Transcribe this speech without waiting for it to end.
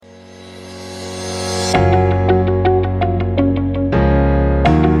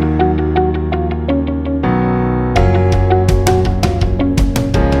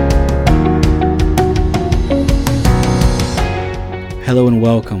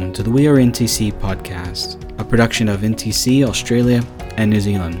Welcome to the We Are NTC podcast, a production of NTC Australia and New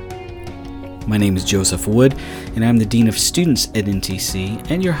Zealand. My name is Joseph Wood, and I'm the Dean of Students at NTC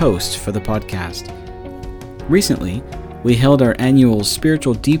and your host for the podcast. Recently, we held our annual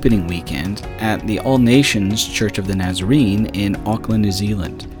Spiritual Deepening weekend at the All Nations Church of the Nazarene in Auckland, New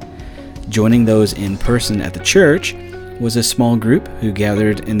Zealand. Joining those in person at the church was a small group who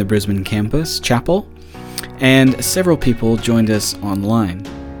gathered in the Brisbane campus chapel, and several people joined us online.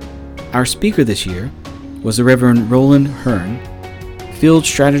 Our speaker this year was the Rev Roland Hearn, Field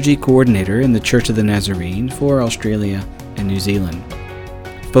Strategy Coordinator in the Church of the Nazarene for Australia and New Zealand.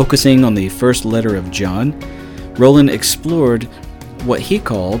 Focusing on the first letter of John, Roland explored what he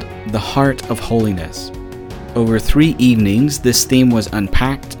called the heart of holiness. Over 3 evenings, this theme was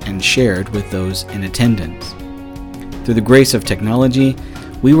unpacked and shared with those in attendance. Through the grace of technology,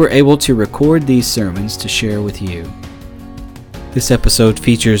 we were able to record these sermons to share with you. This episode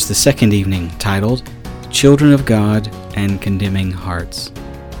features the second evening, titled Children of God and Condemning Hearts.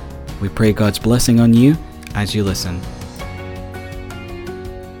 We pray God's blessing on you as you listen.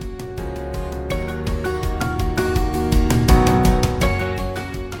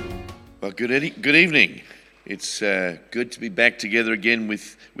 Well, good evening. It's good to be back together again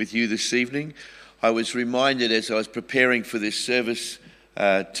with you this evening. I was reminded as I was preparing for this service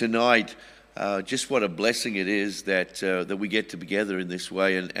tonight, just what a blessing it is that we get to be together in this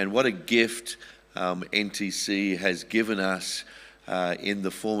way, and what a gift NTC has given us in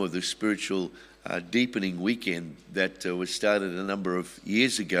the form of the Spiritual Deepening weekend that was started a number of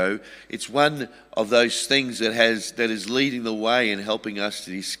years ago. It's one of those things that is leading the way in helping us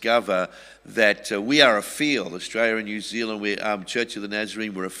to discover that we are a field. Australia and New Zealand, we're Church of the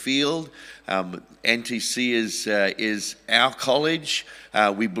Nazarene, we're a field. NTC is our college.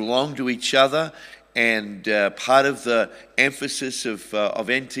 We belong to each other, and part of the emphasis of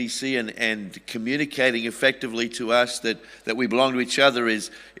NTC and communicating effectively to us that we belong to each other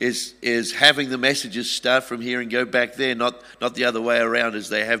is having the messages start from here and go back there, not the other way around as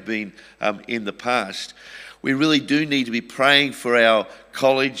they have been in the past. We really do need to be praying for our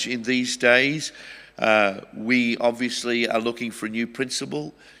college in these days. We obviously are looking for a new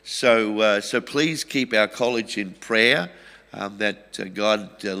principal, so please keep our college in prayer, that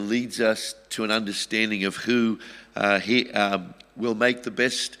God leads us to an understanding of who He will make the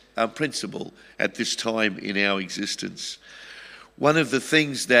best principal at this time in our existence. One of the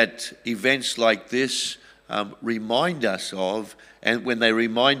things that events like this remind us of, and when they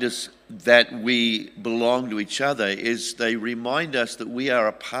remind us that we belong to each other, is they remind us that we are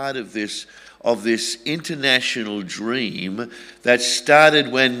a part of this international dream that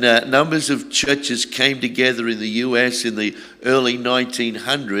started when numbers of churches came together in the US in the early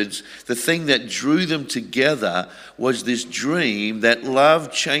 1900s. The thing that drew them together was this dream that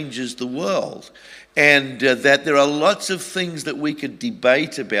love changes the world. And that there are lots of things that we could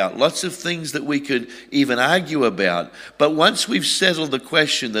debate about, lots of things that we could even argue about. But once we've settled the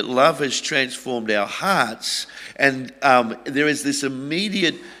question that love has transformed our hearts, and there is this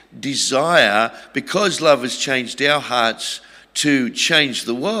immediate desire, because love has changed our hearts, to change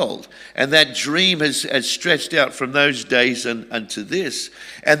the world. And that dream has stretched out from those days unto this.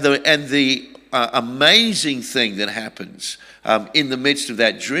 And the amazing thing that happens in the midst of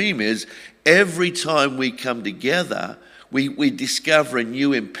that dream is every time we come together, we discover a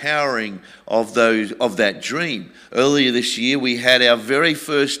new empowering of that dream. Earlier this year, we had our very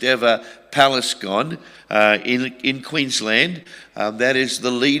first ever Palace-con in Queensland. That is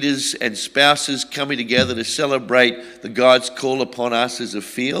the leaders and spouses coming together to celebrate the God's call upon us as a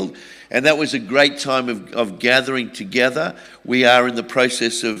field. And that was a great time of gathering together. We are in the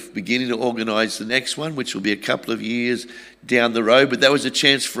process of beginning to organise the next one, which will be a couple of years down the road. But that was a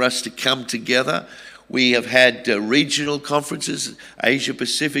chance for us to come together. We have had regional conferences, Asia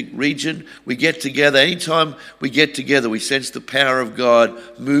Pacific region. We get together. Anytime we get together, we sense the power of God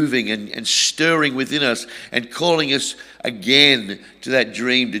moving and stirring within us and calling us again to that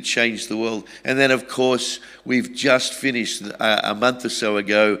dream to change the world. And then, of course, we've just finished a month or so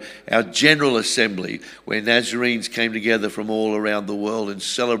ago our General Assembly, where Nazarenes came together from all around the world and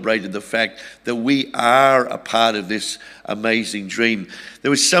celebrated the fact that we are a part of this amazing dream.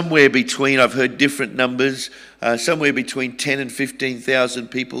 There was somewhere between, I've heard different numbers, somewhere between 10 and 15,000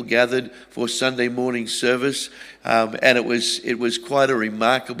 people gathered for Sunday morning service, and it was quite a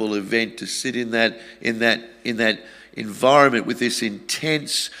remarkable event to sit in that environment with this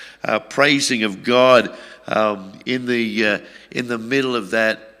intense praising of God in the middle of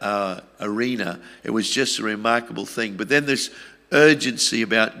that arena. It was just a remarkable thing. But then this urgency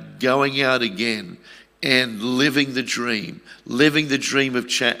about going out again and living the dream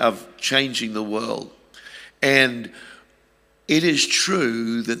of changing the world. And it is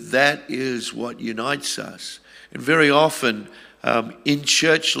true that is what unites us. And very often in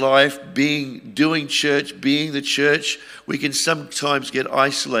church life, doing church, being the church, we can sometimes get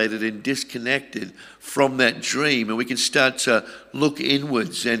isolated and disconnected from that dream, and we can start to look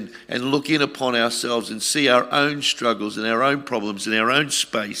inwards and look in upon ourselves and see our own struggles and our own problems in our own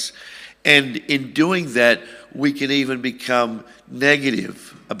space. And in doing that, we can even become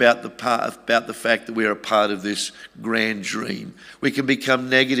negative about the fact that we're a part of this grand dream. We can become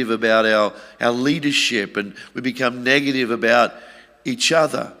negative about our leadership, and we become negative about each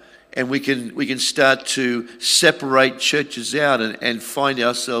other. And we can start to separate churches out and find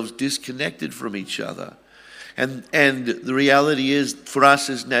ourselves disconnected from each other. And the reality is, for us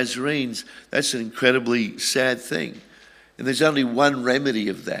as Nazarenes, that's an incredibly sad thing. And there's only one remedy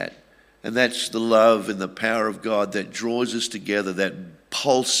of that. And that's the love and the power of God that draws us together, that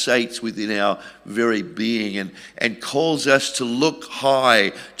pulsates within our very being and calls us to look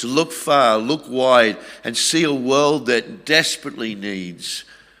high, to look far, look wide, and see a world that desperately needs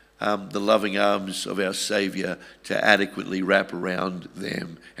the loving arms of our Saviour to adequately wrap around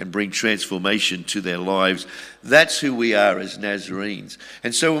them and bring transformation to their lives. That's who we are as Nazarenes.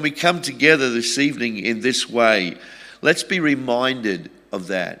 And so when we come together this evening in this way, let's be reminded of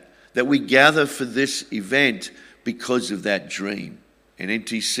that we gather for this event because of that dream. And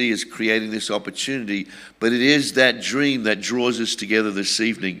NTC is creating this opportunity, but it is that dream that draws us together this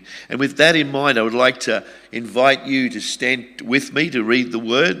evening. And with that in mind, I would like to invite you to stand with me to read the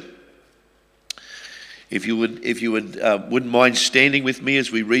word. If you wouldn't mind standing with me as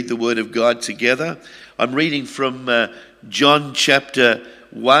we read the word of God together. I'm reading from John chapter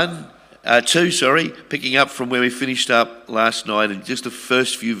 2, picking up from where we finished up last night, and just the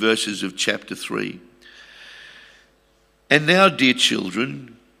first few verses of chapter 3. And now, dear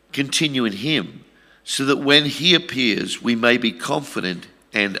children, continue in him, so that when he appears, we may be confident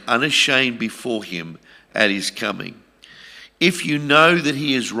and unashamed before him at his coming. If you know that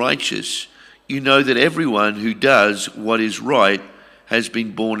he is righteous, you know that everyone who does what is right has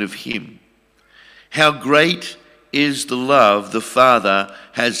been born of him. How great is the love the Father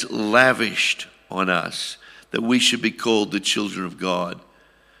has lavished on us, that we should be called the children of God.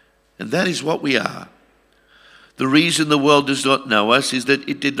 And that is what we are. The reason the world does not know us is that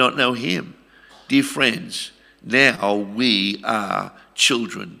it did not know him. Dear friends, now we are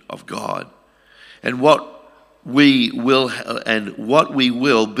children of God. And what we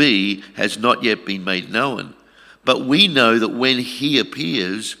will be has not yet been made known. But we know that when he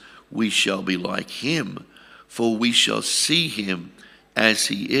appears, we shall be like him, for we shall see him as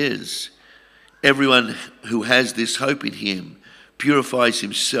he is. Everyone who has this hope in him purifies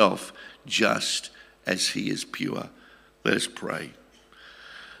himself just as he is pure. Let us pray.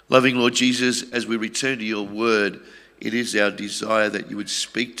 Loving Lord Jesus, as we return to your word, it is our desire that you would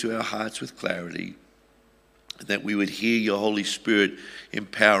speak to our hearts with clarity, that we would hear your Holy Spirit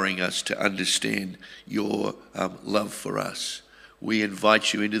empowering us to understand your love for us. We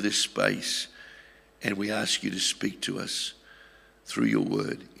invite you into this space, and we ask you to speak to us through your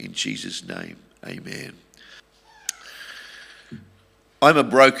word. In Jesus' name, amen. I'm a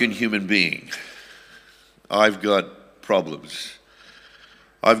broken human being. I've got problems.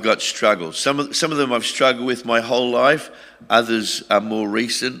 I've got struggles. Some of them I've struggled with my whole life. Others are more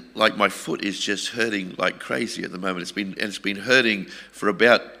recent. Like my foot is just hurting like crazy at the moment. It's been hurting for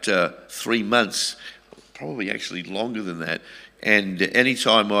about 3 months, probably actually longer than that. And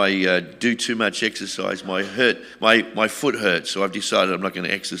anytime I do too much exercise, my foot hurts. So I've decided I'm not going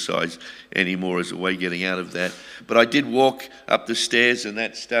to exercise anymore as a way of getting out of that. But I did walk up the stairs, and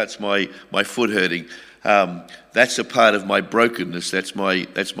that starts my foot hurting. That's a part of my brokenness. That's my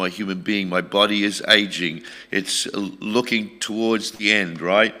human being. My body is aging. It's looking towards the end,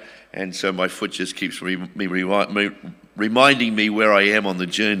 right? And so my foot just keeps reminding me where I am on the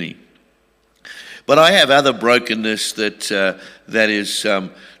journey. But I have other brokenness that is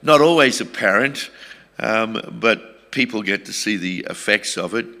not always apparent, but people get to see the effects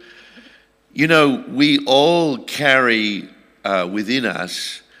of it. You know, we all carry within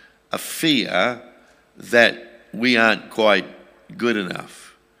us a fear that we aren't quite good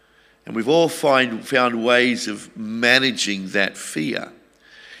enough. And we've all found ways of managing that fear.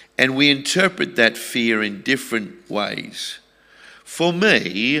 And we interpret that fear in different ways. For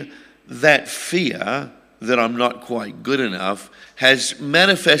me, that fear that I'm not quite good enough has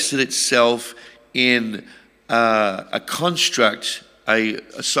manifested itself in a construct, a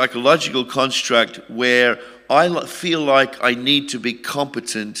psychological construct where I feel like I need to be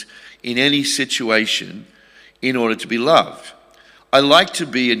competent in any situation in order to be loved. I like to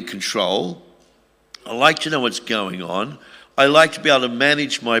be in control. I like to know what's going on. I like to be able to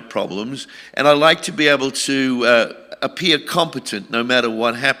manage my problems, and I like to be able to appear competent no matter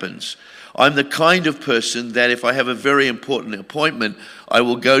what happens. I'm the kind of person that if I have a very important appointment, I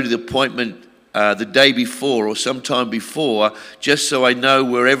will go to the appointment the day before or sometime before, just so I know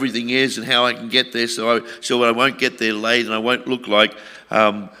where everything is and how I can get there, so I won't get there late and I won't look like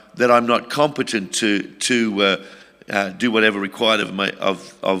that I'm not competent to do whatever required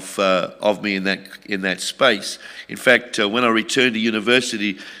of me in that space. In fact, when I returned to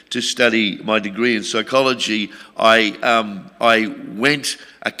university to study my degree in psychology, I went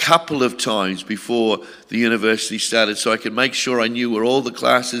a couple of times before the university started so I could make sure I knew where all the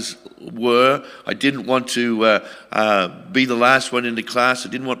classes were. I didn't want to be the last one into class. I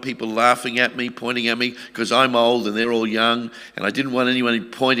didn't want people laughing at me, pointing at me, because I'm old and they're all young, and I didn't want anyone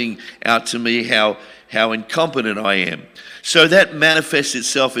pointing out to me how incompetent I am. So that manifests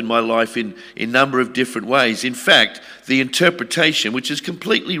itself in my life in a number of different ways. In fact, the interpretation, which is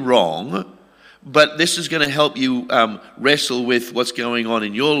completely wrong, but this is going to help you wrestle with what's going on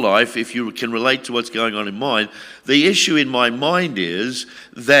in your life if you can relate to what's going on in mine. The issue in my mind is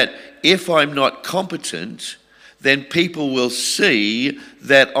that if I'm not competent, then people will see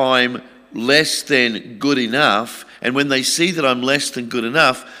that I'm less than good enough, and when they see that I'm less than good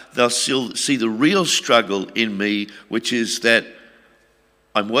enough, they'll still see the real struggle in me, which is that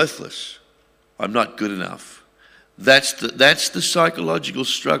I'm worthless. I'm not good enough. That's the psychological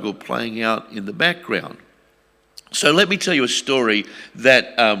struggle playing out in the background. So let me tell you a story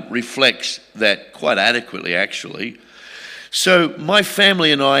that reflects that quite adequately, actually. So my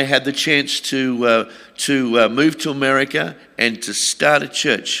family and I had the chance to move to America and to start a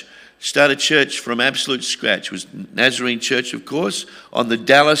church. Start a church from absolute scratch. It was Nazarene Church, of course, on the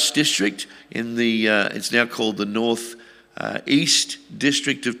Dallas district in the it's now called the North East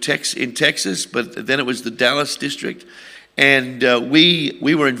District of Texas, but then it was the Dallas district. And we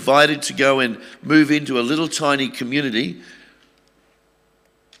were invited to go and move into a little tiny community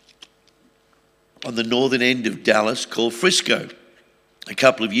on the northern end of Dallas called Frisco. A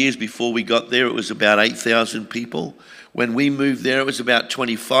couple of years before we got there, it was about 8,000 people. When we moved there, it was about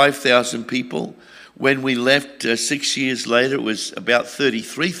 25,000 people. When we left 6 years later, it was about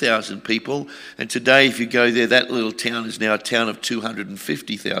 33,000 people. And today, if you go there, that little town is now a town of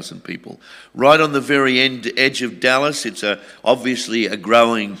 250,000 people. Right on the very edge of Dallas, it's obviously a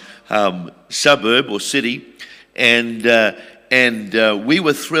growing suburb or city. And we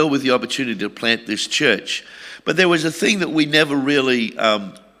were thrilled with the opportunity to plant this church. But there was a thing that we never really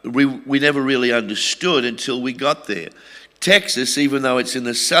understood until we got there. Texas, even though it's in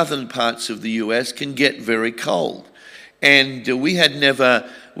the southern parts of the US, can get very cold. And we had never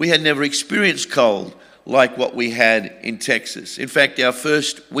experienced cold like what we had in Texas. In fact, our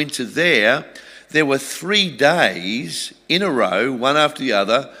first winter there were 3 days in a row, one after the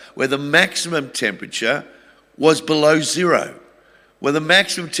other, where the maximum temperature was below zero, where the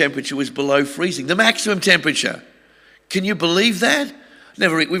maximum temperature was below freezing. The maximum temperature. Can you believe that?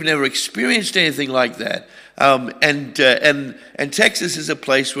 We've never experienced anything like that. And Texas is a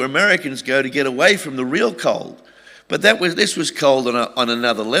place where Americans go to get away from the real cold. But this was cold on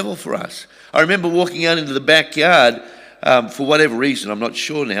another level for us. I remember walking out into the backyard for whatever reason, I'm not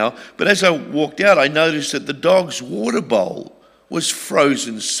sure now. But as I walked out, I noticed that the dog's water bowl was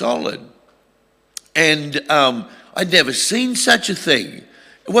frozen solid. And I'd never seen such a thing.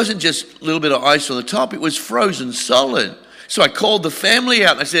 It wasn't just a little bit of ice on the top, it was frozen solid. So I called the family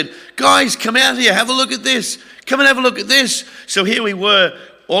out and I said, guys, come out here, have a look at this. Come and have a look at this. So here we were,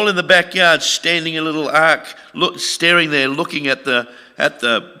 all in the backyard, standing in a little arc, staring there, looking at the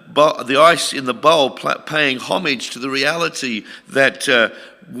ice in the bowl, paying homage to the reality that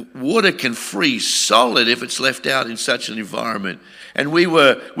water can freeze solid if it's left out in such an environment. And we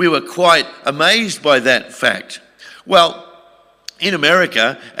were quite amazed by that fact. Well, in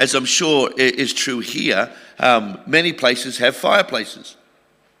America, as I'm sure is true here, many places have fireplaces.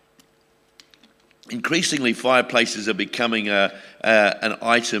 Increasingly, fireplaces are becoming an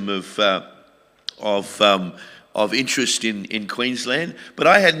item of interest in Queensland. But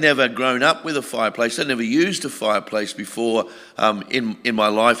I had never grown up with a fireplace. I'd never used a fireplace before in my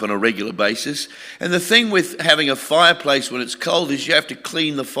life on a regular basis. And the thing with having a fireplace when it's cold is you have to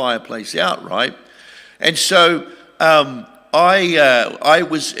clean the fireplace out, right? And so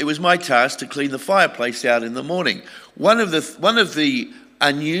it was my task to clean the fireplace out in the morning. One of the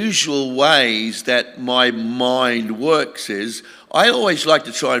unusual ways that my mind works is I always like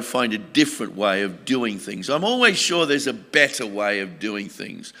to try and find a different way of doing things. I'm always sure there's a better way of doing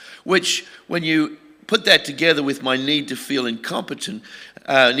things, which when you put that together with my need to feel incompetent,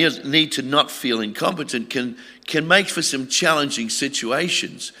 need to not feel incompetent can make for some challenging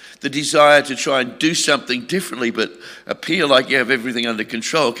situations. The desire to try and do something differently but appear like you have everything under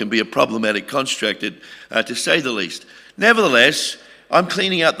control can be a problematic construct, to say the least. Nevertheless, I'm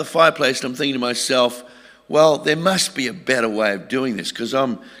cleaning out the fireplace and I'm thinking to myself, well, there must be a better way of doing this, because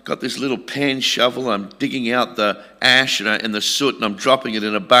I've got this little pan shovel, I'm digging out the ash and the soot and I'm dropping it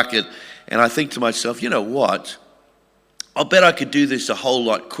in a bucket, and I think to myself, you know what? I'll bet I could do this a whole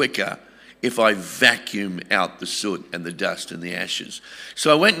lot quicker if I vacuum out the soot and the dust and the ashes.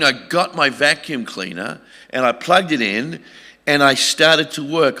 So I went and I got my vacuum cleaner and I plugged it in and I started to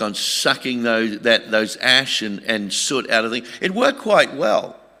work on sucking those ash and soot out of things. It worked quite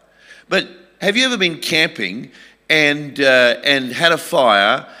well. But have you ever been camping and had a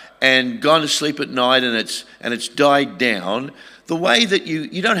fire and gone to sleep at night and it's died down? The way that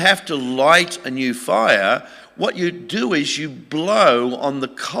you don't have to light a new fire. What you do is you blow on the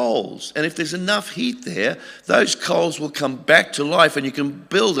coals, and if there's enough heat there, those coals will come back to life, and you can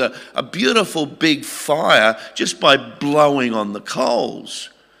build a beautiful big fire just by blowing on the coals.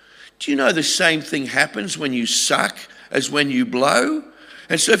 Do you know the same thing happens when you suck as when you blow?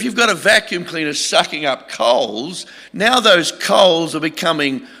 And so if you've got a vacuum cleaner sucking up coals, now those coals are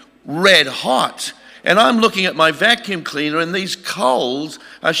becoming red hot. And I'm looking at my vacuum cleaner and these coals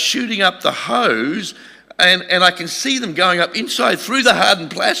are shooting up the hose, and I can see them going up inside through the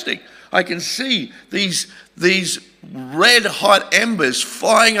hardened plastic. I can see these red hot embers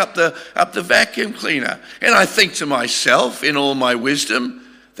flying up the vacuum cleaner. And I think to myself, in all my wisdom,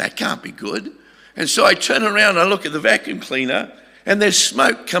 that can't be good. And so I turn around and I look at the vacuum cleaner, and there's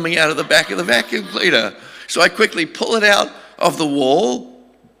smoke coming out of the back of the vacuum cleaner. So I quickly pull it out of the wall,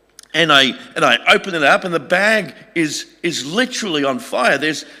 and I open it up, and the bag is literally on fire.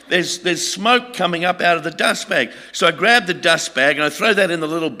 There's smoke coming up out of the dust bag. So I grab the dust bag and I throw that in the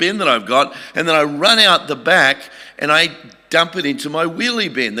little bin that I've got, and then I run out the back and I dump it into my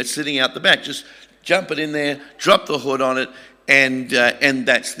wheelie bin that's sitting out the back. Just jump it in there, drop the hood on it, and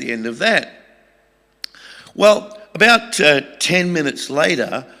that's the end of that. Well, about 10 minutes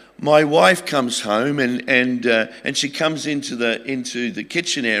later, my wife comes home and she comes into the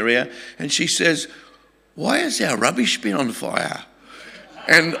kitchen area and she says, "Why is our rubbish bin on fire?"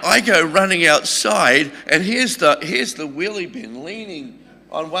 And I go running outside, and here's the wheelie bin leaning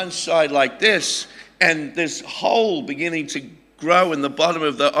on one side like this, and there's hole beginning to grow in the bottom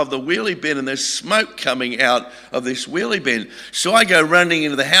of the wheelie bin, and there's smoke coming out of this wheelie bin. So I go running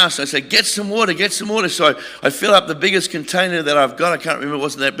into the house and I say, get some water. So I fill up the biggest container that I've got. I can't remember, it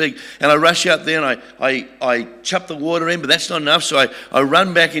wasn't that big. And I rush out there and I chuck the water in, but that's not enough. So I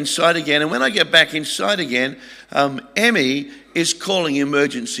run back inside again. And when I get back inside again, Emmy is calling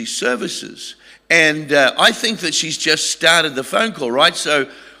emergency services. And I think that she's just started the phone call, right? So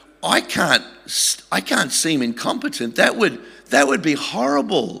I can't seem incompetent. That would be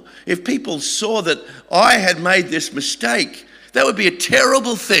horrible if people saw that I had made this mistake. That would be a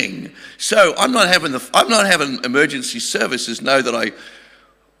terrible thing. So I'm not having emergency services know that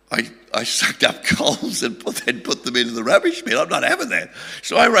I sucked up coals and put them into the rubbish bin. I'm not having that.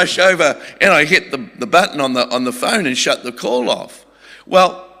 So I rush over and I hit the button on the phone and shut the call off.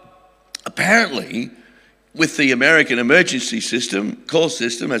 Well, apparently, with the American emergency call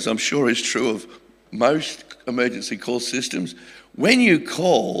system, as I'm sure is true of most emergency call systems, when you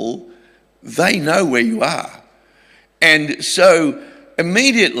call, they know where you are. And so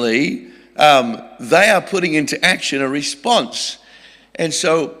immediately they are putting into action a response. And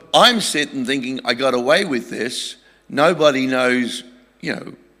so I'm sitting thinking, I got away with this. Nobody knows,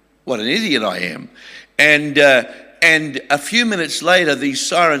 what an idiot I am. And a few minutes later, these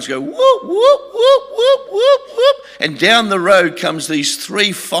sirens go whoop, whoop, whoop, whoop, whoop, whoop. And down the road comes these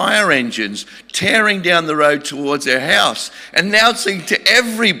 3 fire engines tearing down the road towards their house, announcing to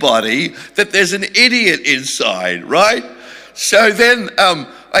everybody that there's an idiot inside, right? So then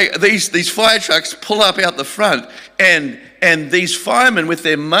these fire trucks pull up out the front, and these firemen with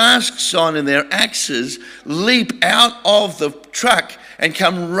their masks on and their axes leap out of the truck and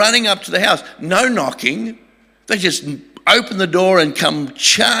come running up to the house. No knocking. They just open the door and come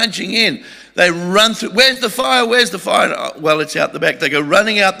charging in. They run through. Where's the fire? Oh, well, it's out the back. They go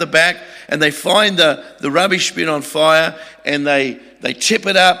running out the back and they find the rubbish bin on fire, and they tip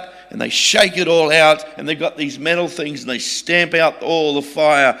it up and they shake it all out, and they've got these metal things and they stamp out all the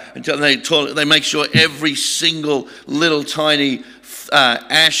fire until they make sure every single little tiny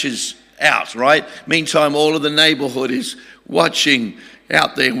ashes out, right? Meantime, all of the neighborhood is watching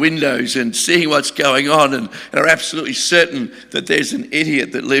out their windows and seeing what's going on, and are absolutely certain that there's an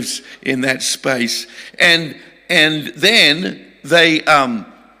idiot that lives in that space. And then they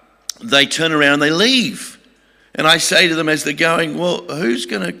turn around and they leave. And I say to them as they're going, well, who's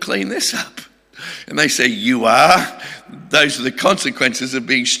going to clean this up? And they say, you are. Those are the consequences of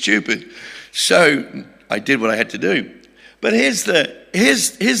being stupid. So I did what I had to do. But here's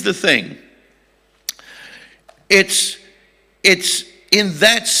the thing. It's in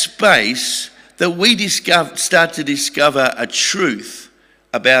that space that we start to discover a truth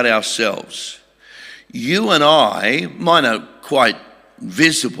about ourselves. You and I, mine are quite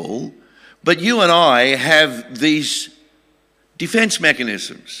visible, but you and I have these defense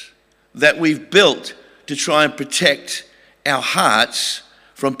mechanisms that we've built to try and protect our hearts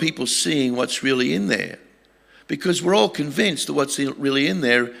from people seeing what's really in there. Because we're all convinced that what's really in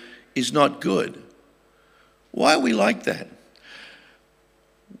there is not good. Why are we like that?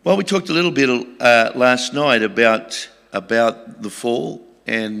 Well, we talked a little bit last night about the fall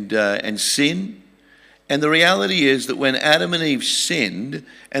and sin. And the reality is that when Adam and Eve sinned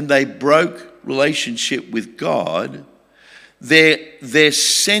and they broke relationship with God, their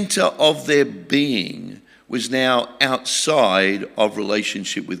center of their being was now outside of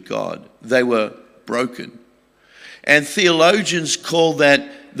relationship with God. They were broken. And theologians call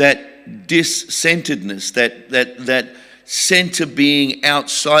that dis-centeredness, that center being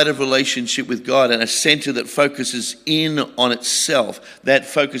outside of relationship with God, and a center that focuses in on itself, that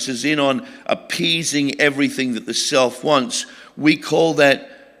focuses in on appeasing everything that the self wants. We call that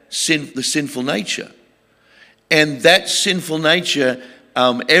the sinful nature. And that sinful nature,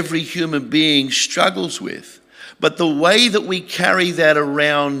 every human being struggles with. But the way that we carry that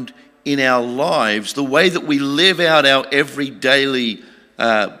around in our lives, the way that we live out our every daily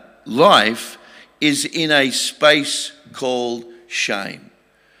life, is in a space called shame.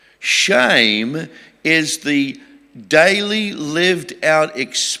 Shame is the daily lived out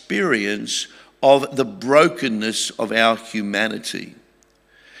experience of the brokenness of our humanity.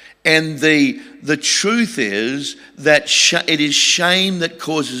 And the truth is that it is shame that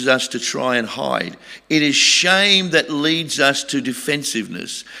causes us to try and hide. It is shame that leads us to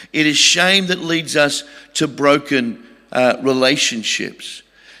defensiveness. It is shame that leads us to broken relationships.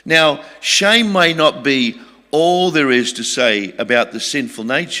 Now, shame may not be all there is to say about the sinful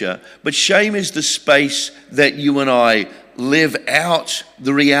nature, but shame is the space that you and I live out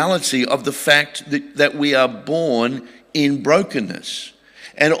the reality of the fact that we are born in brokenness.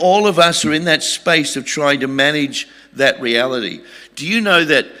 And all of us are in that space of trying to manage that reality. Do you know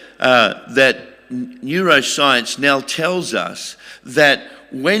that neuroscience now tells us that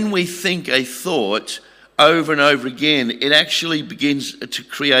when we think a thought over and over again, it actually begins to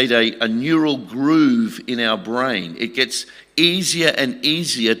create a neural groove in our brain. It gets easier and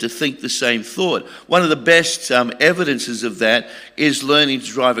easier to think the same thought. One of the best evidences of that is learning to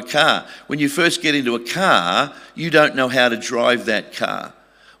drive a car. When you first get into a car, you don't know how to drive that car.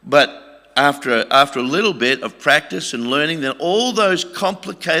 But after a little bit of practice and learning, then all those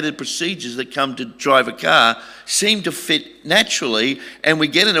complicated procedures that come to drive a car seem to fit naturally, and we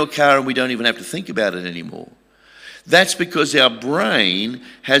get into a car and we don't even have to think about it anymore. That's because our brain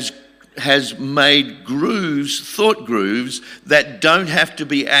has made grooves, thought grooves, that don't have to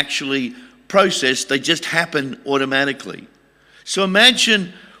be actually processed. They just happen automatically. So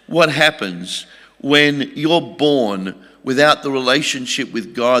imagine what happens when you're born without the relationship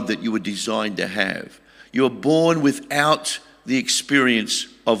with God that you were designed to have. You're born without the experience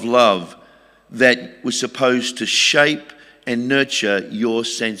of love that was supposed to shape and nurture your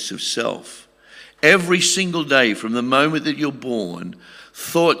sense of self. Every single day from the moment that you're born,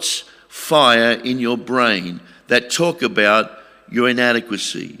 thoughts fire in your brain that talk about your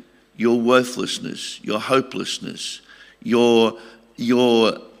inadequacy, your worthlessness, your hopelessness, your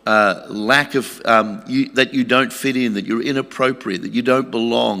lack of, that you don't fit in, that you're inappropriate, that you don't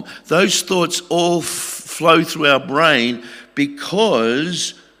belong. Those thoughts all flow through our brain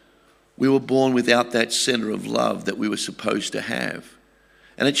because we were born without that center of love that we were supposed to have.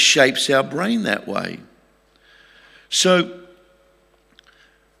 And it shapes our brain that way. So,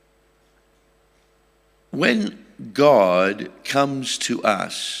 when God comes to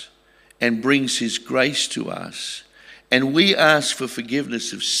us and brings his grace to us, and we ask for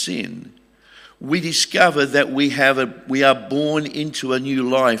forgiveness of sin, we discover that we are born into a new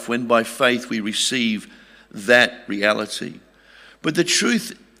life when by faith we receive that reality. But the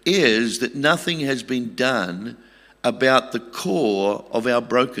truth is that nothing has been done about the core of our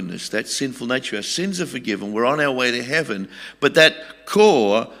brokenness, that sinful nature. Our sins are forgiven. We're on our way to heaven, but that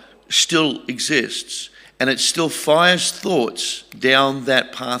core still exists, and it still fires thoughts down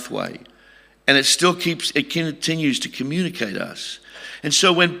that pathway, and it continues to communicate us. And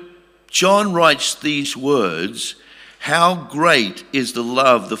so when John writes these words, how great is the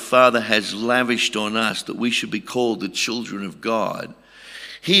love the Father has lavished on us that we should be called the children of God,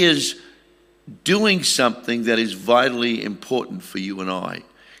 he is doing something that is vitally important for you and I.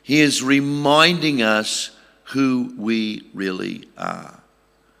 He is reminding us who we really are.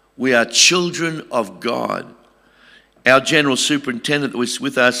 We are children of God. Our General Superintendent that was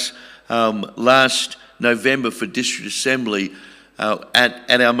with us last November for District Assembly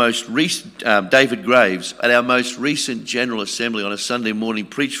at our most recent, David Graves, at our most recent General Assembly on a Sunday morning,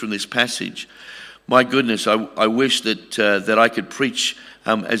 preached from this passage. My goodness, I wish that I could preach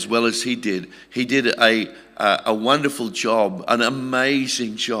as well as he did. He did a wonderful job, an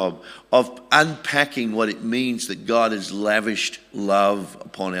amazing job of unpacking what it means that God has lavished love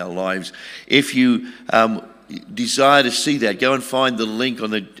upon our lives. If you desire to see that, go and find the link on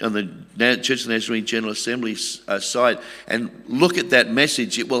the Church of the Nazarene General Assembly site and look at that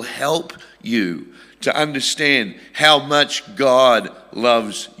message. It will help you to understand how much God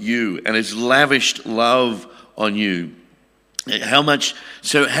loves you and has lavished love on you.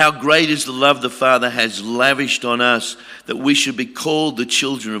 How great is the love the Father has lavished on us that we should be called the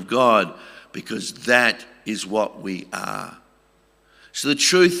children of God, because that is what we are. So the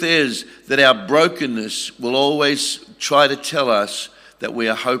truth is that our brokenness will always try to tell us that we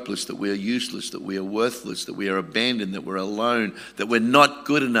are hopeless, that we are useless, that we are worthless, that we are abandoned, that we're alone, that we're not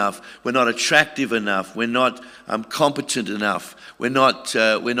good enough, we're not attractive enough, we're not competent enough, we're not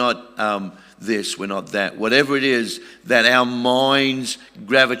this, we're not that. Whatever it is that our minds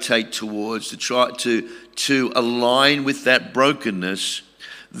gravitate towards to try to align with that brokenness,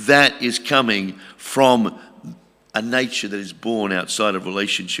 that is coming from a nature that is born outside of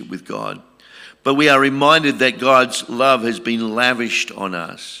relationship with God. But we are reminded that God's love has been lavished on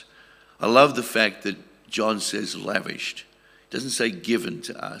us. I love the fact that John says lavished. He doesn't say given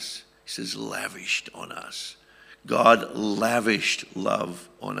to us. He says lavished on us. God lavished love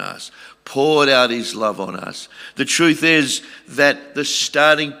on us, poured out his love on us. The truth is that the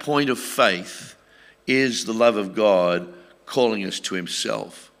starting point of faith is the love of God calling us to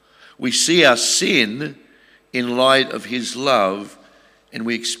himself. We see our sin in light of his love, and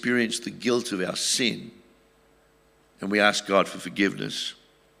we experience the guilt of our sin, and we ask God for forgiveness.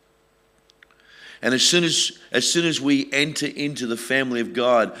 And as soon as we enter into the family of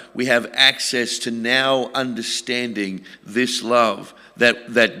God, we have access to now understanding this love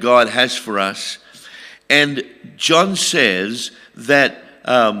that God has for us. And John says that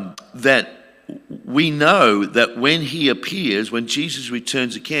we know that when he appears, when Jesus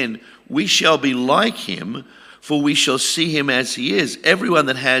returns again, we shall be like him, for we shall see him as he is. Everyone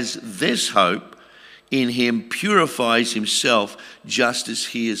that has this hope in him purifies himself just as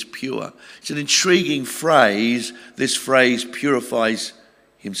he is pure. It's an intriguing phrase, this phrase, purifies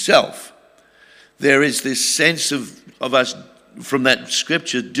himself. There is this sense of us from that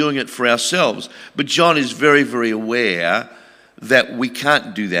scripture doing it for ourselves. But John is very, very aware that we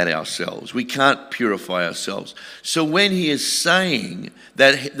can't do that ourselves. We can't purify ourselves. So when he is saying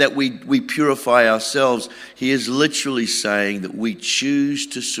that we purify ourselves, he is literally saying that we choose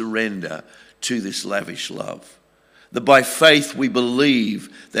to surrender to this lavish love. That by faith we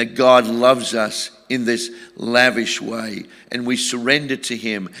believe that God loves us in this lavish way, and we surrender to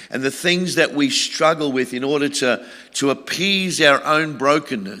him. And the things that we struggle with in order to appease our own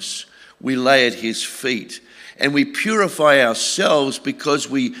brokenness, we lay at his feet. And we purify ourselves because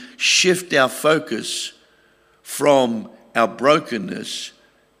we shift our focus from our brokenness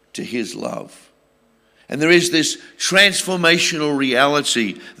to his love. And there is this transformational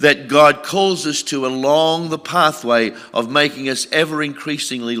reality that God calls us to along the pathway of making us ever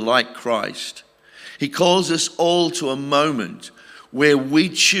increasingly like Christ. He calls us all to a moment where we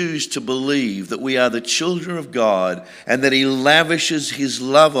choose to believe that we are the children of God and that he lavishes his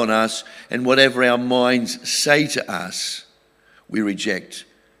love on us, and whatever our minds say to us, we reject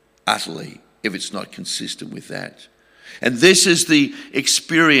utterly if it's not consistent with that. And this is the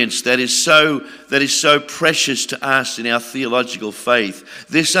experience that is so precious to us in our theological faith.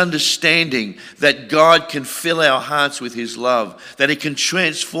 This understanding that God can fill our hearts with his love, that he can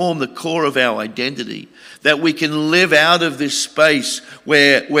transform the core of our identity, that we can live out of this space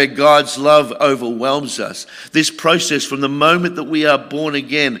where God's love overwhelms us. This process from the moment that we are born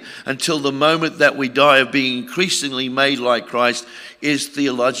again until the moment that we die of being increasingly made like Christ is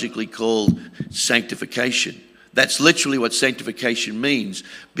theologically called sanctification. That's literally what sanctification means,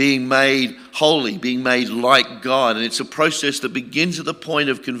 being made holy, being made like God. And it's a process that begins at the point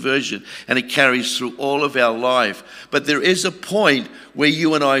of conversion and it carries through all of our life. But there is a point where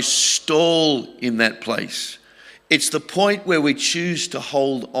you and I stall in that place. It's the point where we choose to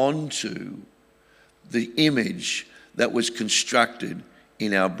hold on to the image that was constructed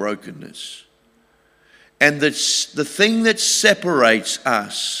in our brokenness. And that's the thing that separates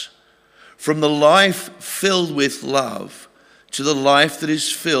us from the life filled with love to the life that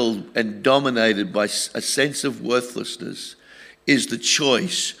is filled and dominated by a sense of worthlessness is the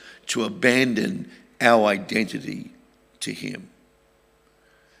choice to abandon our identity to Him.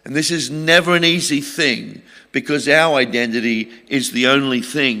 And this is never an easy thing because our identity is the only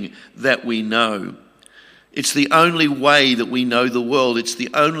thing that we know. It's the only way that we know the world. It's the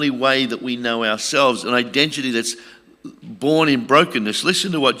only way that we know ourselves, an identity that's born in brokenness.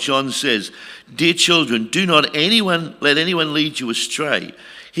 Listen to what John says. Dear children, do not let anyone lead you astray.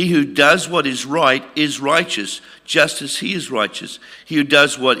 He who does what is right is righteous, just as he is righteous. He who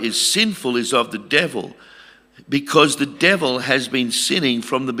does what is sinful is of the devil, because the devil has been sinning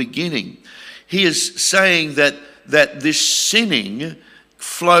from the beginning. He is saying that this sinning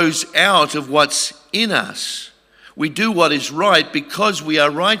flows out of what's in us. We do what is right because we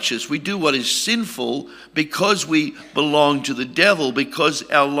are righteous. We do what is sinful because we belong to the devil, because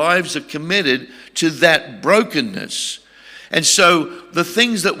our lives are committed to that brokenness. And so the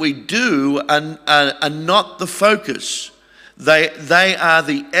things that we do are not the focus. They are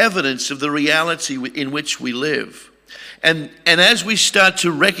the evidence of the reality in which we live. And as we start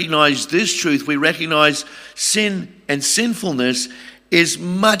to recognize this truth, we recognize sin and sinfulness is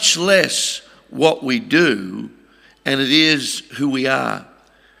much less what we do, and it is who we are.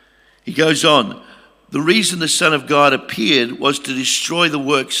 He goes on, the reason the Son of God appeared was to destroy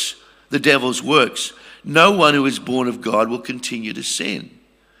the devil's works. No one who is born of God will continue to sin.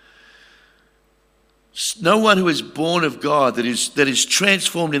 No one who is born of God, that is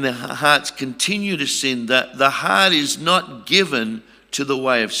transformed in their hearts, continue to sin. The heart is not given to the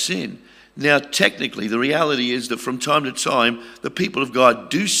way of sin. Now, technically, the reality is that from time to time, the people of God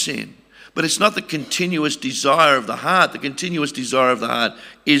do sin. But it's not the continuous desire of the heart. The continuous desire of the heart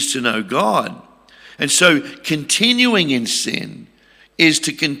is to know God. And so continuing in sin is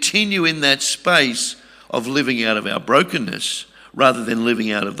to continue in that space of living out of our brokenness rather than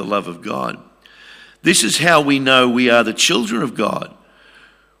living out of the love of God. This is how we know we are the children of God.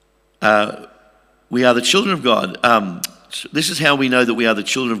 We are the children of God. This is how we know that we are the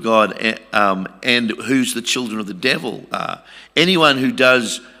children of God and who's the children of the devil are. Anyone who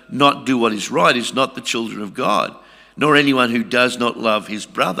does not do what is right is not the children of God, nor anyone who does not love his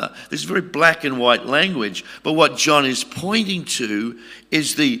brother. This is very black and white language, but what John is pointing to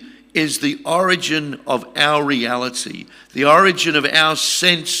is the origin of our reality, the origin of our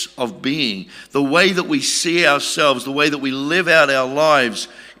sense of being. The way that we see ourselves, the way that we live out our lives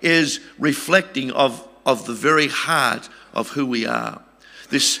is reflecting of the very heart of who we are.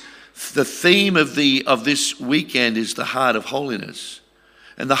 The theme of this weekend is the heart of holiness.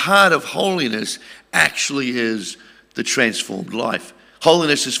 And the heart of holiness actually is the transformed life.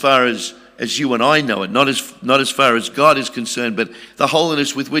 Holiness as far as you and I know it, not as far as God is concerned, but the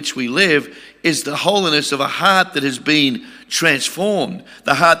holiness with which we live is the holiness of a heart that has been transformed,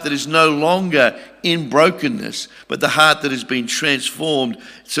 the heart that is no longer in brokenness, but the heart that has been transformed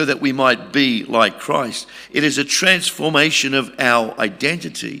so that we might be like Christ. It is a transformation of our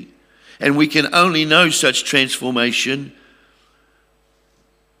identity, and we can only know such transformation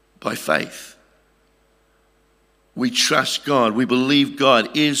by faith. We trust God. We believe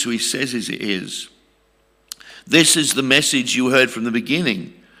God is who He says He is. This is the message you heard from the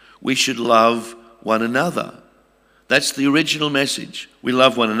beginning. We should love one another. That's the original message. We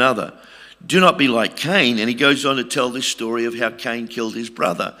love one another. Do not be like Cain. And he goes on to tell this story of how Cain killed his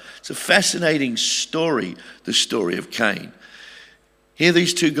brother. It's a fascinating story, the story of Cain. Here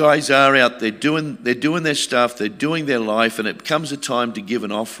these two guys are out there doing their stuff, they're doing their life, and it comes a time to give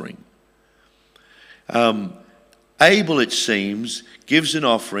an offering. Abel, it seems, gives an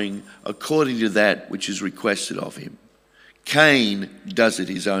offering according to that which is requested of him. Cain does it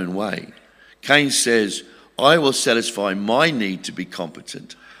his own way. Cain says, I will satisfy my need to be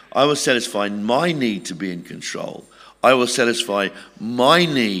competent. I will satisfy my need to be in control. I will satisfy my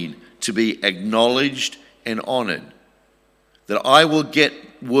need to be acknowledged and honored. That I will get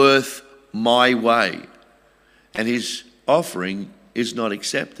worth my way. And his offering is not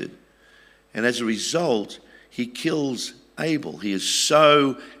accepted. And as a result, he kills Abel. He is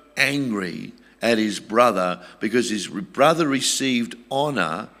so angry at his brother because his brother received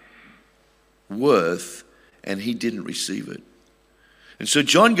honor, worth, and he didn't receive it. And so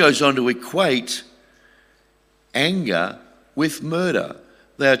John goes on to equate anger with murder.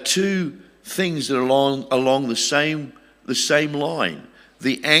 They are two things that are along the same line.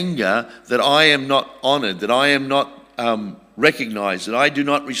 The anger that I am not honored, that I am not recognized, that I do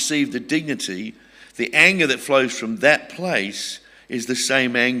not receive the dignity, the anger that flows from that place is the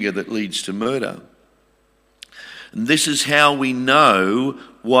same anger that leads to murder. And this is how we know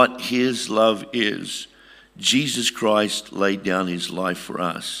what his love is. Jesus Christ laid down his life for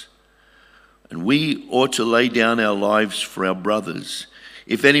us. And we ought to lay down our lives for our brothers.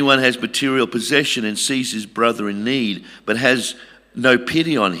 If anyone has material possession and sees his brother in need, but has no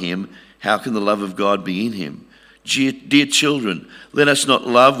pity on him, how can the love of God be in him? Dear children, let us not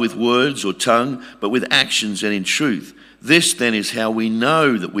love with words or tongue, but with actions and in truth. This then is how we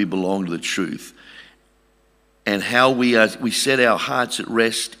know that we belong to the truth, and how we set our hearts at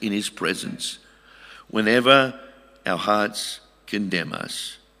rest in his presence whenever our hearts condemn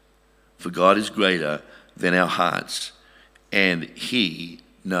us. For God is greater than our hearts, and he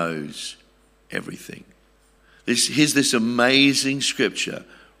knows everything. Here's this amazing scripture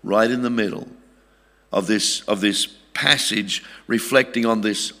right in the middle of this passage, reflecting on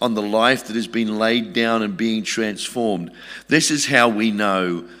the life that has been laid down and being transformed. This is how we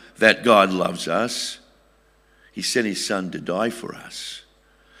know that God loves us. He sent his son to die for us.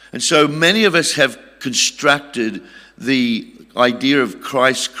 And so many of us have constructed the idea of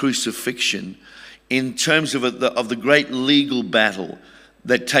Christ's crucifixion in terms of the great legal battle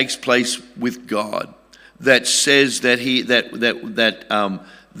that takes place with God, that says that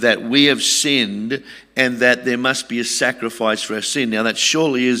that we have sinned and that there must be a sacrifice for our sin. Now that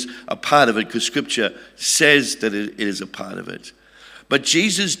surely is a part of it, because Scripture says that it is a part of it. But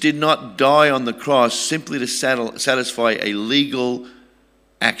Jesus did not die on the cross simply to satisfy a legal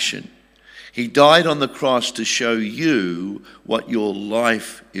action. He died on the cross to show you what your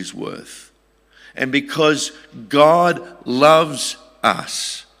life is worth. And because God loves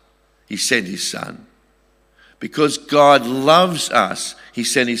us, he sent his son. Because God loves us, he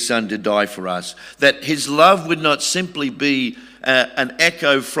sent his son to die for us. That his love would not simply be an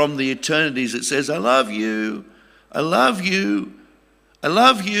echo from the eternities that says, I love you, I love you, I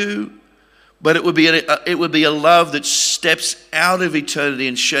love you. But it would be a love that steps out of eternity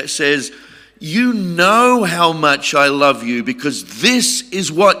and says, you know how much I love you, because this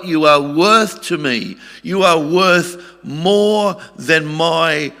is what you are worth to me. You are worth more than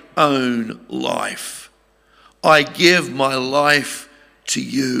my own life. I give my life to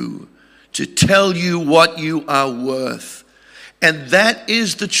you to tell you what you are worth. And that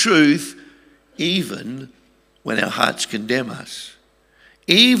is the truth even when our hearts condemn us.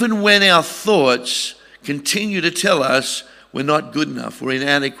 Even when our thoughts continue to tell us we're not good enough, we're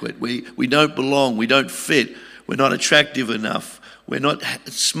inadequate, we don't belong, we don't fit, we're not attractive enough, we're not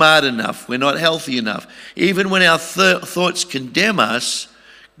smart enough, we're not healthy enough. Even when our thoughts condemn us,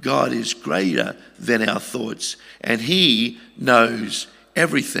 God is greater than our thoughts, and he knows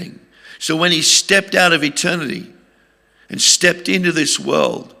everything. So when he stepped out of eternity and stepped into this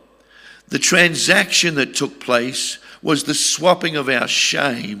world, the transaction that took place was the swapping of our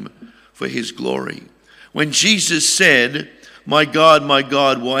shame for his glory. When Jesus said, my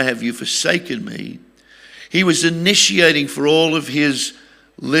God, why have you forsaken me? He was initiating for all of his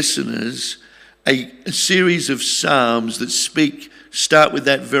listeners a series of psalms that start with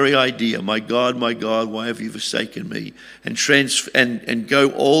that very idea. My God, why have you forsaken me? And go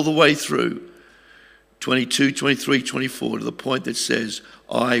all the way through 22, 23, 24 to the point that says,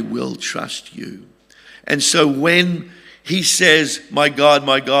 I will trust you. And so when he says, my God,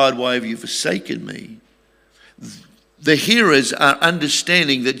 why have you forsaken me? The hearers are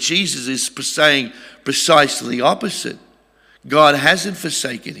understanding that Jesus is saying precisely the opposite. God hasn't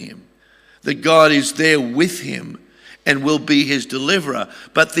forsaken him. That God is there with him and will be his deliverer.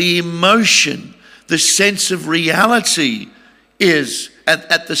 But the emotion, the sense of reality is,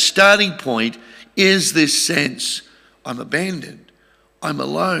 at the starting point, is this sense, I'm abandoned, I'm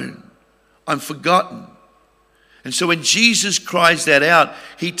alone, I'm forgotten. And so when Jesus cries that out,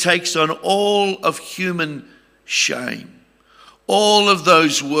 he takes on all of human shame, all of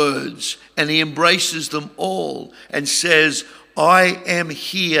those words, and he embraces them all and says, I am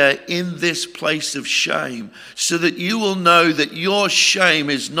here in this place of shame so that you will know that your shame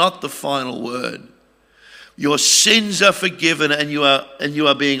is not the final word. Your sins are forgiven, and you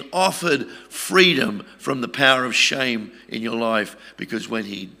are being offered freedom from the power of shame in your life, because when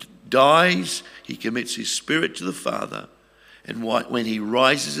he dies, he commits his spirit to the Father. And when he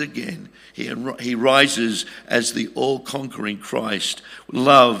rises again, he rises as the all-conquering Christ,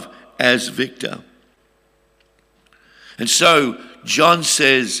 love as victor. And so John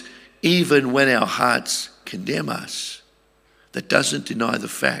says, even when our hearts condemn us, that doesn't deny the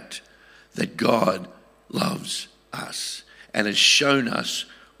fact that God loves us and has shown us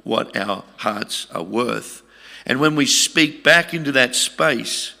what our hearts are worth. And when we speak back into that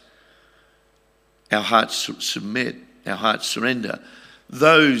space, our hearts submit, our hearts surrender.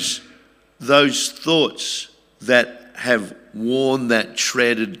 Those thoughts that have worn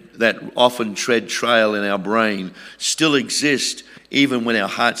that often tread trail in our brain still exist even when our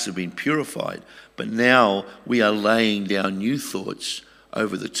hearts have been purified. But now we are laying down new thoughts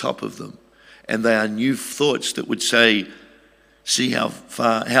over the top of them. And they are new thoughts that would say, see how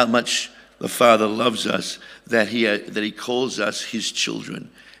much the Father loves us, that he calls us his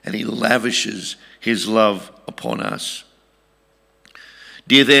children, and he lavishes his love upon us.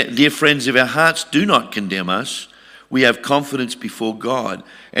 Dear friends, if our hearts do not condemn us, we have confidence before God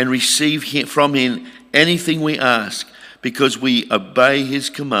and receive from him anything we ask, because we obey his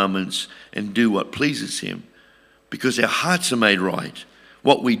commandments and do what pleases him. Because our hearts are made right.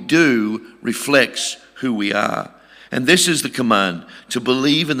 What we do reflects who we are. And this is the command, to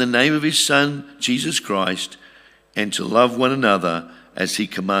believe in the name of his Son, Jesus Christ, and to love one another as he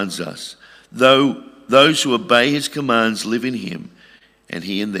commands us. Though those who obey his commands live in him, and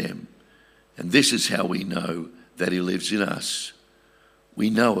he in them. And this is how we know that he lives in us. We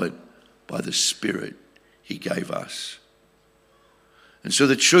know it by the Spirit he gave us. And so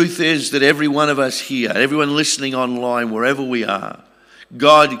the truth is that every one of us here, everyone listening online, wherever we are,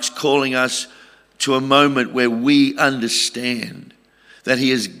 God is calling us to a moment where we understand that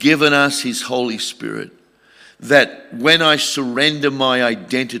he has given us his Holy Spirit, that when I surrender my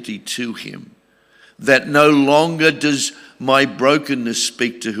identity to him, that no longer does my brokenness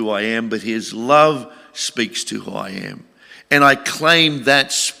speak to who I am, but his love speaks to who I am. And I claim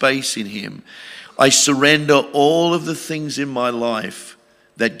that space in him. I surrender all of the things in my life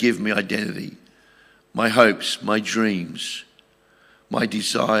that give me identity. My hopes, my dreams, my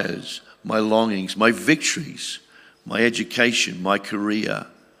desires, my longings, my victories, my education, my career,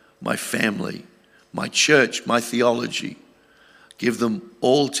 my family, my church, my theology. Give them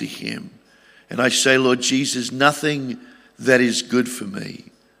all to him. And I say, Lord Jesus, nothing that is good for me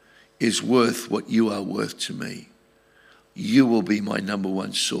is worth what you are worth to me. You will be my number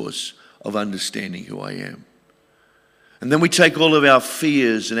one source of understanding who I am. And then we take all of our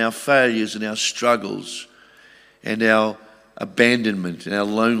fears and our failures and our struggles and our abandonment and our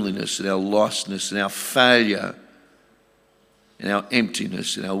loneliness and our lostness and our failure and our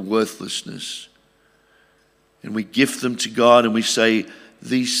emptiness and our worthlessness, and we gift them to God, and we say,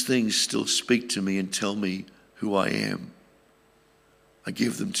 these things still speak to me and tell me who I am. I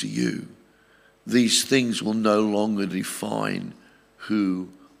give them to you. These things will no longer define who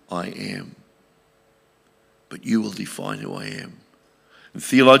I am, but you will define who I am. And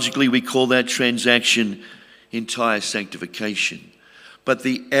theologically, we call that transaction entire sanctification. But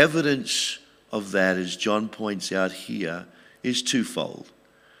the evidence of that, as John points out here, is twofold.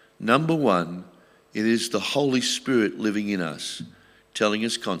 Number one, it is the Holy Spirit living in us, telling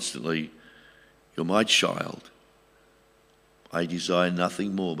us constantly, you're my child. I desire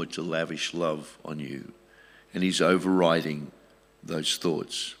nothing more but to lavish love on you. And he's overriding those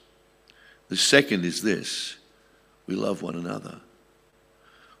thoughts. The second is this: we love one another.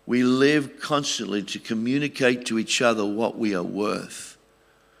 We live constantly to communicate to each other what we are worth.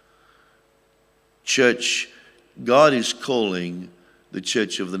 Church, God is calling the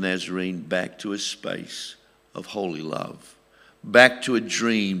Church of the Nazarene back to a space of holy love, back to a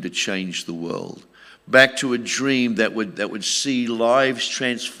dream to change the world, back to a dream that would see lives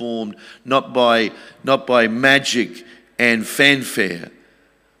transformed not by magic and fanfare,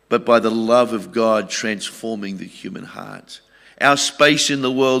 but by the love of God transforming the human heart. Our space in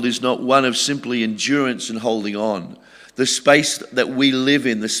the world is not one of simply endurance and holding on. The space that we live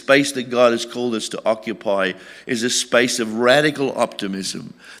in, the space that God has called us to occupy, is a space of radical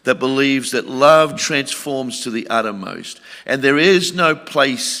optimism that believes that love transforms to the uttermost. And there is no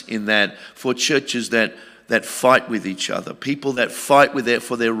place in that for churches that fight with each other, people that fight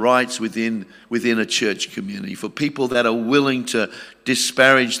for their rights within a church community, for people that are willing to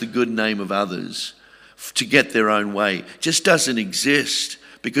disparage the good name of others to get their own way. It just doesn't exist,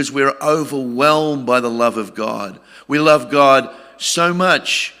 because we're overwhelmed by the love of God. We love God so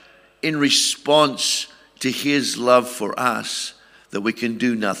much in response to his love for us that we can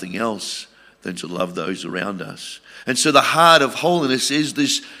do nothing else than to love those around us. And so the heart of holiness is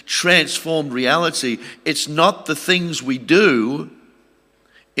this transformed reality. It's not the things we do,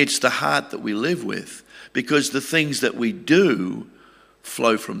 it's the heart that we live with, because the things that we do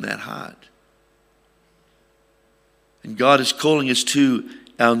flow from that heart. And God is calling us to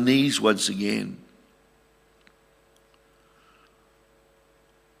our knees once again.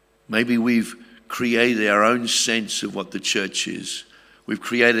 Maybe we've created our own sense of what the church is. We've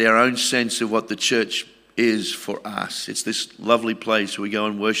created our own sense of what the church is for us. It's this lovely place where we go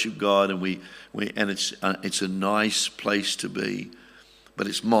and worship God, and it's a nice place to be, but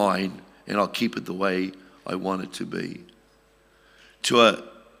it's mine, and I'll keep it the way I want it to be.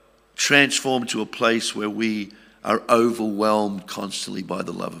 Transform to a place where we are overwhelmed constantly by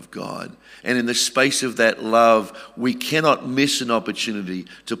the love of God. And in the space of that love, we cannot miss an opportunity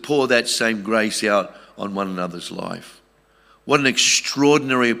to pour that same grace out on one another's life. What an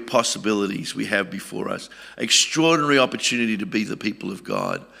extraordinary possibilities we have before us. Extraordinary opportunity to be the people of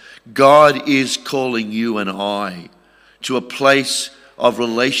God. God is calling you and I to a place of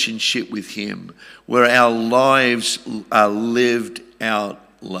relationship with Him, where our lives are lived out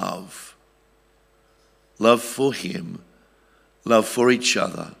love. Love for Him, love for each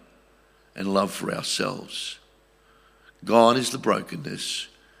other, and love for ourselves. Gone is the brokenness.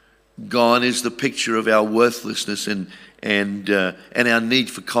 Gone is the picture of our worthlessness and our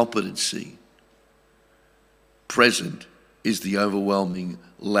need for competency. Present is the overwhelming,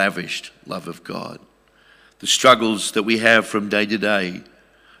 lavished love of God. The struggles that we have from day to day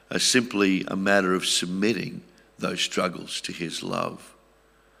are simply a matter of submitting those struggles to His love.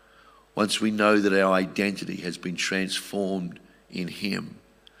 Once we know that our identity has been transformed in Him,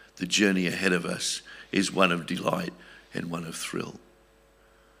 the journey ahead of us is one of delight and one of thrill.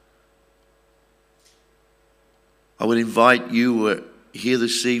 I would invite you here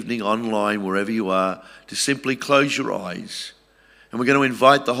this evening, online, wherever you are, to simply close your eyes. And we're going to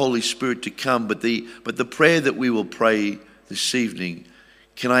invite the Holy Spirit to come. But the prayer that we will pray this evening,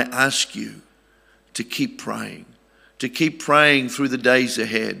 can I ask you to keep praying through the days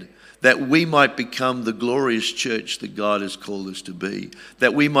ahead, that we might become the glorious church that God has called us to be,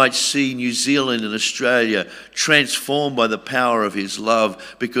 that we might see New Zealand and Australia transformed by the power of His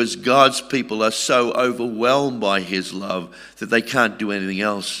love, because God's people are so overwhelmed by His love that they can't do anything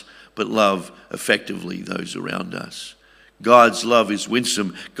else but love effectively those around us. God's love is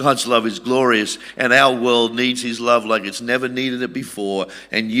winsome, God's love is glorious, and our world needs His love like it's never needed it before,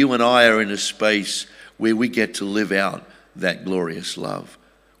 and you and I are in a space where we get to live out that glorious love.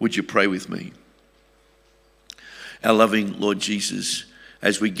 Would you pray with me? Our loving Lord Jesus,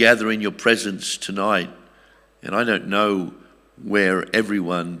 as we gather in Your presence tonight, and I don't know where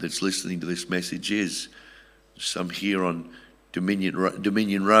everyone that's listening to this message is. Some here on Dominion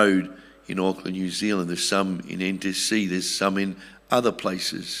Road in Auckland, New Zealand. There's some in NTC. There's some in other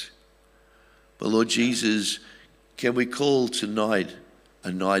places. But Lord Jesus, can we call tonight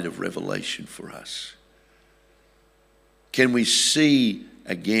a night of revelation for us? Can we see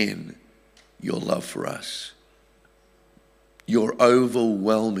again Your love for us? Your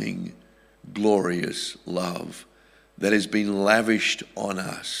overwhelming, glorious love that has been lavished on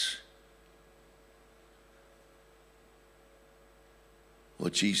us.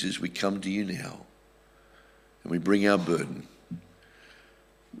 Lord Jesus, we come to You now and we bring our burden.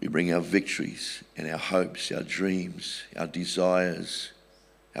 We bring our victories and our hopes, our dreams, our desires,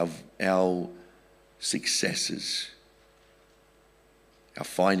 our successes, our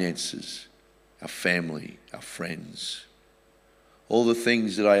finances, our family, our friends. All the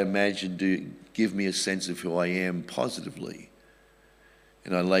things that I imagine do give me a sense of who I am positively.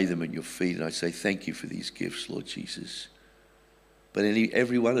 And I lay them at Your feet and I say, thank You for these gifts, Lord Jesus. But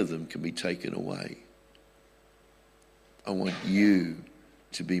every one of them can be taken away. I want You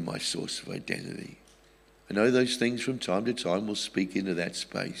to be my source of identity. I know those things from time to time will speak into that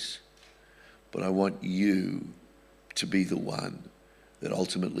space, but I want You to be the one that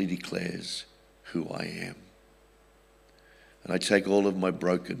ultimately declares who I am. And I take all of my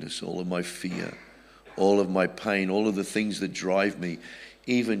brokenness, all of my fear, all of my pain, all of the things that drive me,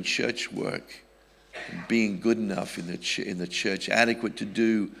 even church work, and being good enough in the church, adequate to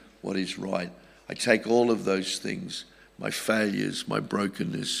do what is right. I take all of those things, my failures, my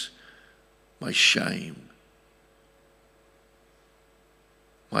brokenness, my shame,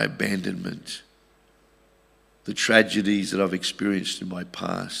 my abandonment, the tragedies that I've experienced in my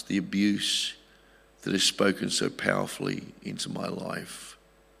past, the abuse that has spoken so powerfully into my life,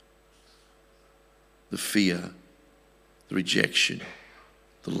 the fear, the rejection,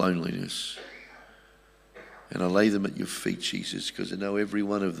 the loneliness. And I lay them at Your feet, Jesus, because I know every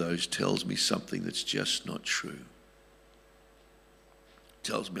one of those tells me something that's just not true. It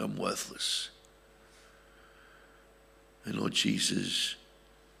tells me I'm worthless. And Lord Jesus,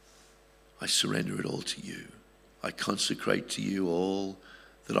 I surrender it all to You. I consecrate to You all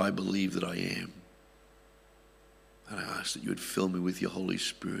that I believe that I am. And I ask that you would fill me with your Holy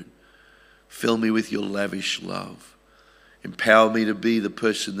Spirit. Fill me with your lavish love. Empower me to be the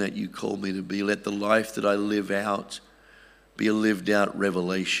person that you call me to be. Let the life that I live out be a lived out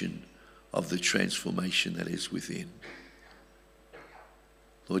revelation of the transformation that is within.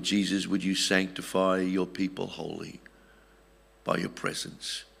 Lord Jesus, would you sanctify your people wholly by your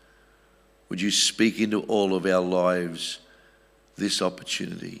presence? Would you speak into all of our lives this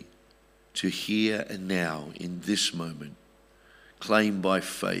opportunity to here and now, in this moment, claim by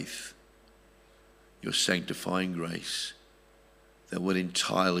faith your sanctifying grace that would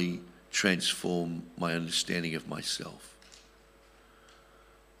entirely transform my understanding of myself.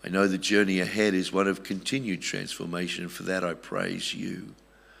 I know the journey ahead is one of continued transformation, and for that I praise you.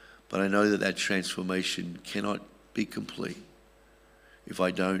 But I know that that transformation cannot be complete if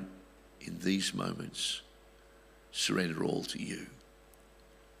I don't, in these moments, surrender all to you.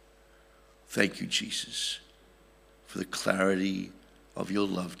 Thank you, Jesus, for the clarity of your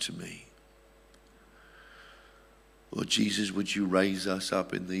love to me. Lord Jesus, would you raise us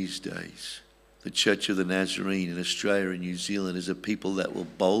up in these days, the Church of the Nazarene in Australia and New Zealand, as a people that will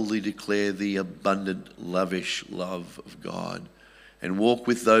boldly declare the abundant, lavish love of God and walk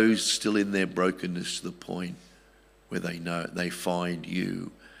with those still in their brokenness to the point where they find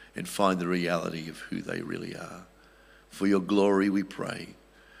you and find the reality of who they really are. For your glory we pray.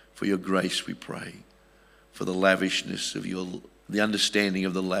 For your grace we pray. For the lavishness of the understanding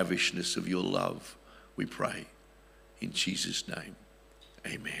of the lavishness of your love we pray. In Jesus' name,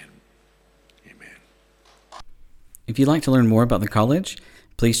 amen. Amen. If you'd like to learn more about the college,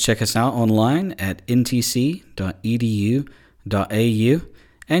 please check us out online at ntc.edu.au,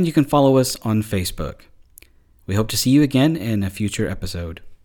 and you can follow us on Facebook. We hope to see you again in a future episode.